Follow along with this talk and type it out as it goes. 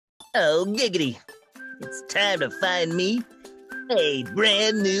Oh, giggity. It's time to find me a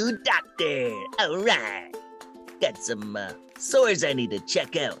brand new doctor. All right. Got some sores I need to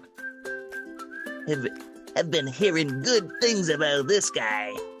check out. Have been hearing good things about this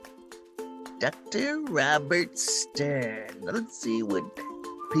guy. Dr. Robert Stern. Let's see what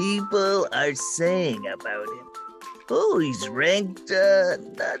people are saying about him. Oh, he's ranked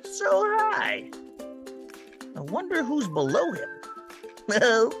not so high. I wonder who's below him.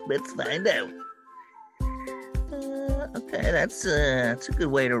 Well, let's find out. Okay, that's a good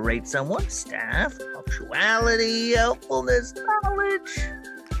way to rate someone. Staff, punctuality, helpfulness, knowledge.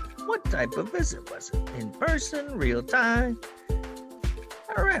 What type of visit was it? In person, real time?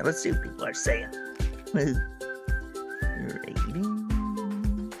 All right, let's see what people are saying. Ratings.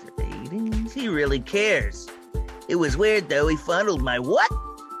 He really cares. It was weird though. He funneled my what?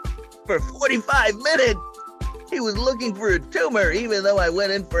 For 45 minutes. He was looking for a tumor, even though I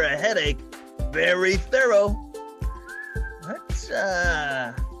went in for a headache. Very thorough. That's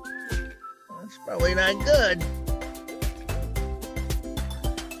probably not good.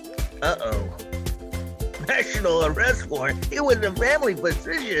 Uh-oh. National arrest warrant. He was a family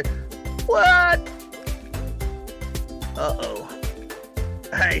physician. What? Uh-oh.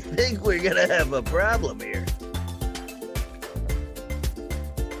 I think we're gonna have a problem here.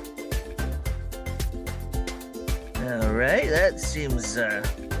 All right, that seems a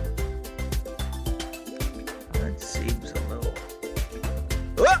little.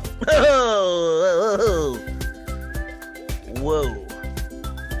 Whoa! Whoa!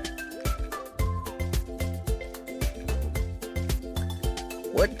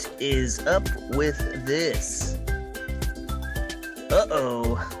 What is up with this?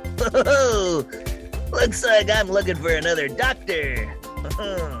 Uh-oh. Looks like I'm looking for another doctor.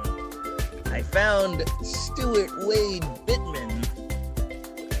 I found Stuart Wade Bittman.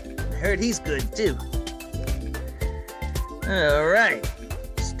 I heard he's good too. All right,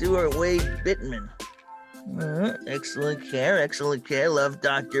 Stuart Wade Bittman. Excellent care. Love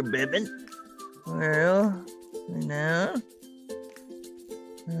Dr. Bittman. Well, no.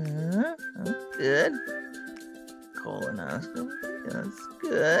 That's good. Colonoscopy, that's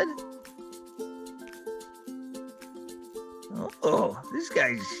good. Oh, this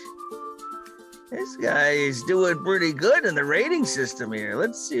guy is doing pretty good in the rating system here.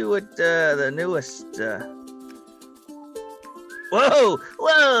 Let's see what the newest. Whoa,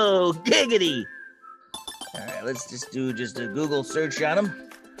 giggity! All right, let's just do a Google search on him.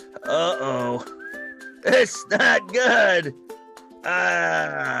 Uh-oh, it's not good.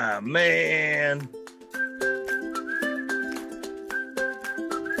 Ah, man.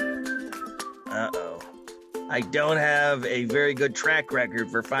 Uh-oh. I don't have a very good track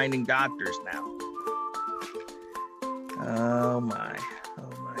record for finding doctors now. Oh my.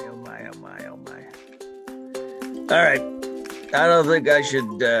 All right. I don't think I should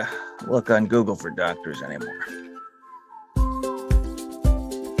look on Google for doctors anymore.